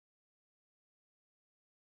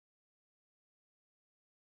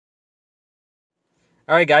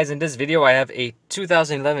Alright guys, in this video I have a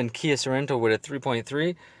 2011 Kia Sorento with a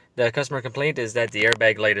 3.3. The customer complaint is that the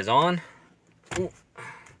airbag light is on. Ooh.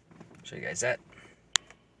 Show you guys that.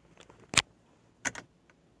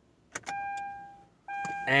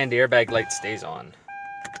 And the airbag light stays on.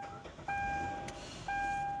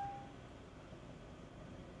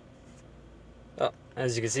 Oh,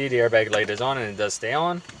 as you can see, the airbag light is on and it does stay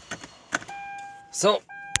on. So,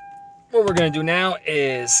 what we're going to do now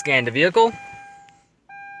is scan the vehicle.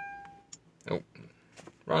 Oh,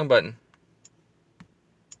 wrong button.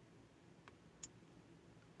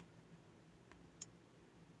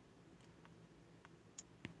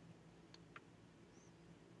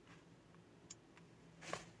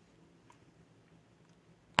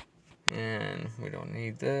 And we don't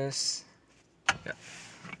need this. Yeah.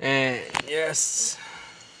 And yes.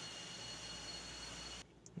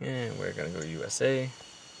 And we're gonna go USA.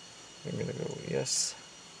 We're gonna go yes.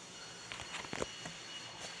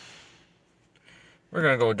 We're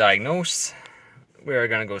gonna go diagnose. We are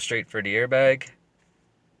gonna go straight for the airbag.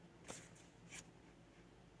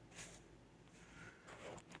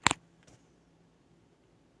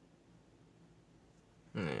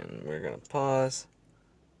 And we're gonna pause.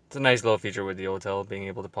 It's a nice little feature with the hotel, being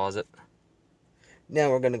able to pause it.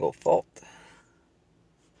 Now we're gonna go fault.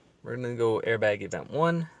 We're gonna go airbag event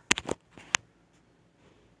 1.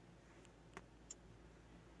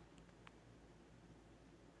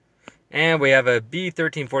 And we have a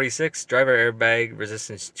B1346, driver airbag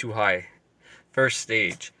resistance too high. First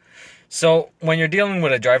stage. So when you're dealing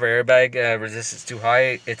with a driver airbag resistance too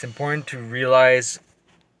high, it's important to realize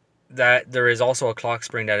that there is also a clock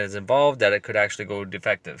spring that is involved, that it could actually go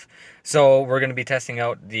defective. So we're going to be testing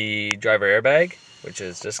out the driver airbag, which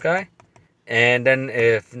is this guy. And then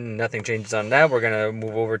if nothing changes on that, we're going to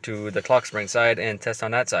move over to the clock spring side and test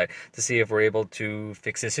on that side to see if we're able to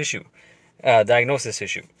fix this issue, diagnose this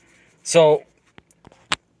issue. So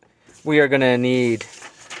we are going to need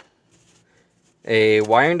a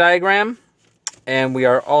wiring diagram, and we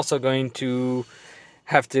are also going to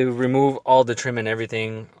have to remove all the trim and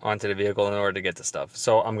everything onto the vehicle in order to get the stuff.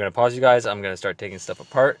 So I'm going to pause you guys. I'm going to start taking stuff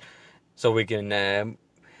apart so we can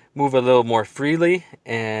move a little more freely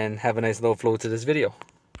and have a nice little flow to this video.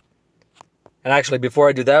 And actually, before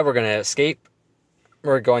I do that, we're going to escape.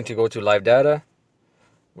 We're going to go to live data.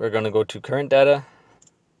 We're going to go to current data.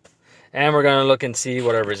 And we're going to look and see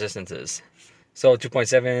what our resistance is. So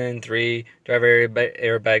 2.73, driver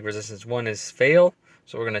airbag resistance 1 is fail.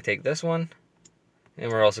 So we're going to take this one.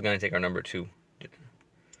 And we're also going to take our number 2.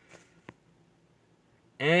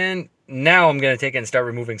 And now I'm going to take it and start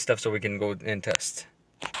removing stuff so we can go and test.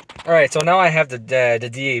 Alright, so now I have the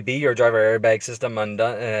DAB, or driver airbag system,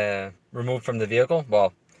 undone, removed from the vehicle.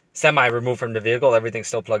 Well, semi-removed from the vehicle. Everything's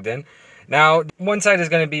still plugged in. Now, one side is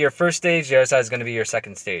going to be your first stage. The other side is going to be your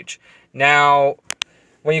second stage. Now,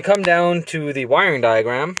 when you come down to the wiring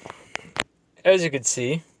diagram, as you can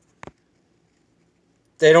see,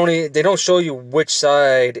 they don't show you which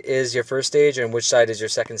side is your first stage and which side is your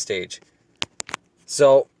second stage.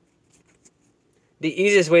 So the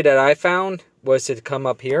easiest way that I found was to come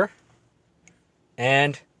up here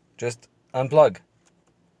and just unplug.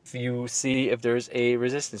 If you see if there's a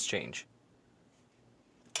resistance change.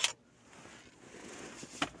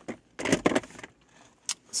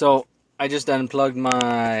 So I just unplugged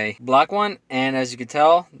my black one, and as you can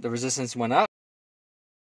tell, the resistance went up.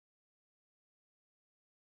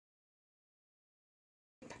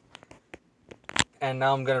 And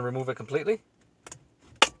now I'm going to remove it completely.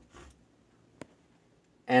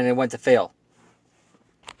 And it went to fail.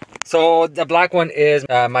 So the black one is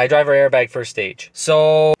my driver airbag first stage.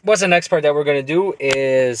 So what's the next part that we're going to do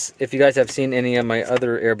is, if you guys have seen any of my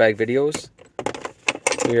other airbag videos,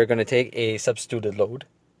 we are going to take a substituted load.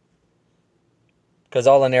 Because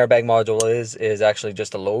all an airbag module is actually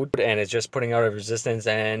just a load, and it's just putting out a resistance,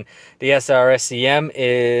 and the SRSCM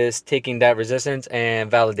is taking that resistance and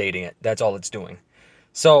validating it. That's all it's doing.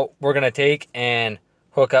 So we're going to take and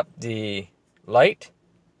hook up the light,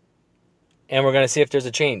 and we're going to see if there's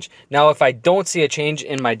a change. Now, if I don't see a change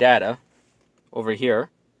in my data over here,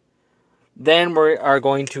 then we are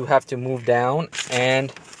going to have to move down and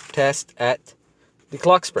test at the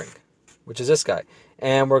clock spring, which is this guy.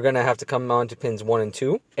 And we're going to have to come on to pins 1 and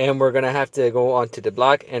 2. And we're going to have to go on to the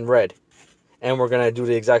black and red. And we're going to do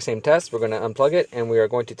the exact same test. We're going to unplug it. And we are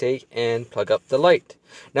going to take and plug up the light.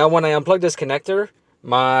 Now, when I unplug this connector,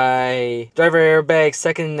 my driver airbag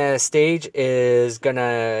second stage is going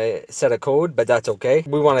to set a code. But that's okay.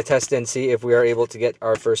 We want to test and see if we are able to get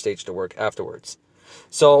our first stage to work afterwards.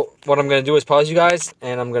 So what I'm going to do is pause you guys.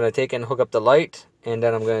 And I'm going to take and hook up the light. And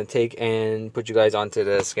then I'm going to take and put you guys onto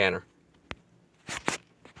the scanner.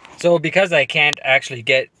 So because I can't actually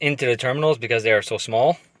get into the terminals because they are so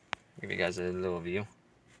small, give you guys a little view.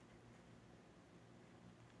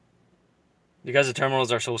 Because the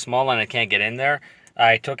terminals are so small and I can't get in there,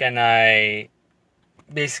 I took and I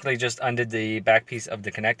basically just undid the back piece of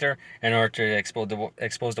the connector in order to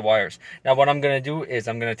expose the wires. Now what I'm going to do is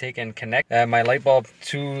I'm going to take and connect my light bulb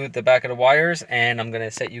to the back of the wires, and I'm going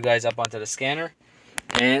to set you guys up onto the scanner,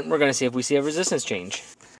 and we're going to see if we see a resistance change.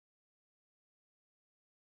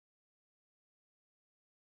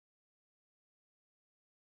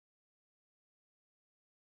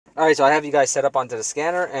 Alright, so I have you guys set up onto the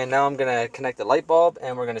scanner, and now I'm going to connect the light bulb,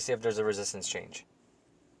 and we're going to see if there's a resistance change.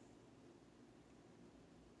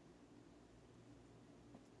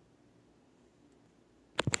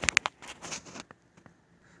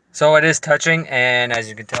 So it is touching, and as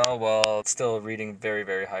you can tell, well, it's still reading very,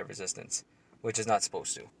 very high resistance, which is not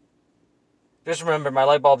supposed to. Just remember, my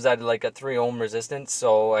light bulb's at like a 3 ohm resistance,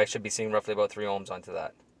 so I should be seeing roughly about 3 ohms onto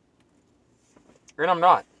that. And I'm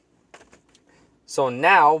not. So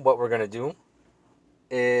now what we're going to do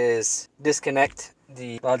is disconnect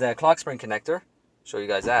the clock spring connector. Show you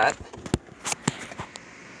guys that.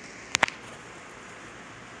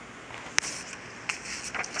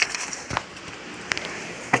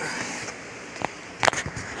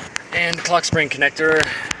 And the clock spring connector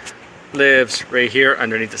lives right here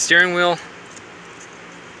underneath the steering wheel.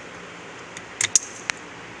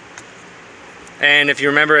 And if you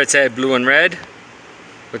remember, it said blue and red,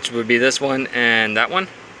 which would be this one and that one.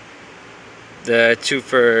 The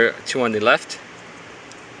two on the left.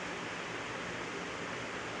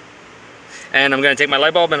 And I'm going to take my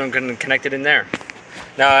light bulb and I'm going to connect it in there.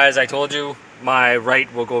 Now, as I told you, my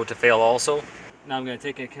right will go to fail also. Now I'm going to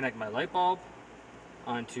take and connect my light bulb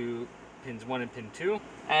onto pins 1 and pin 2.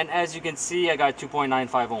 And as you can see, I got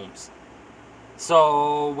 2.95 ohms.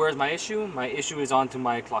 So where's my issue? My issue is onto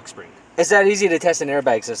my clock spring. It's that easy to test an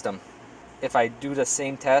airbag system. If I do the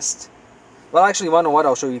same test, well, actually, you want to know what?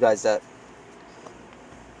 I'll show you guys that.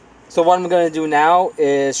 So what I'm going to do now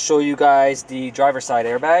is show you guys the driver's side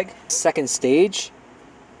airbag, second stage,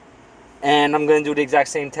 and I'm going to do the exact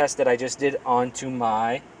same test that I just did onto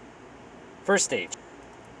my first stage.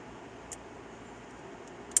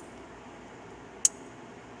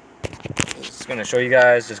 Just going to show you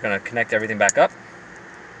guys, just going to connect everything back up.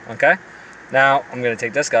 Okay, now I'm going to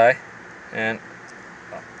take this guy and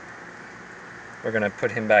we're going to put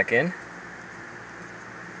him back in.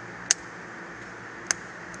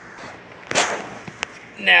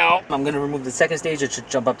 Now I'm going to remove the second stage. It should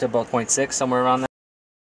jump up to about 0.6, somewhere around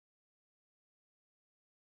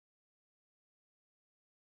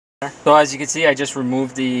there. So as you can see, I just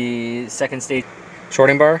removed the second stage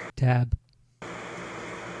shorting bar tab,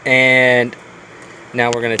 and now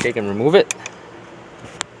we're going to take and remove it,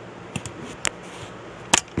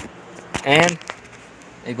 and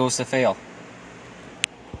it goes to fail.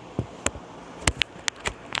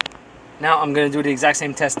 Now I'm going to do the exact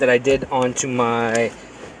same test that I did onto my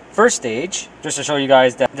first stage, just to show you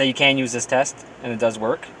guys that you can use this test and it does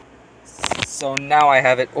work. So now I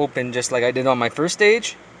have it open just like I did on my first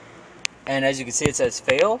stage, and as you can see, it says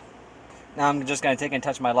fail. Now I'm just going to take and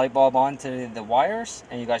touch my light bulb onto the wires,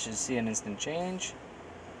 and you guys should see an instant change.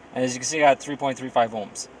 And as you can see, I got 3.35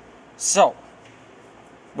 ohms. So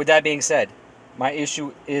with that being said, my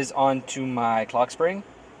issue is onto my clock spring,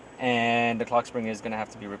 and the clock spring is going to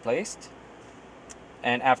have to be replaced.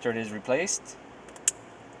 And after it is replaced,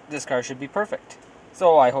 this car should be perfect.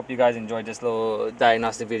 So I hope you guys enjoyed this little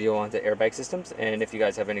diagnostic video on the airbag systems, and if you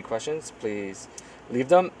guys have any questions, please leave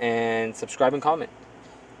them and subscribe and comment.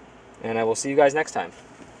 And I will see you guys next time.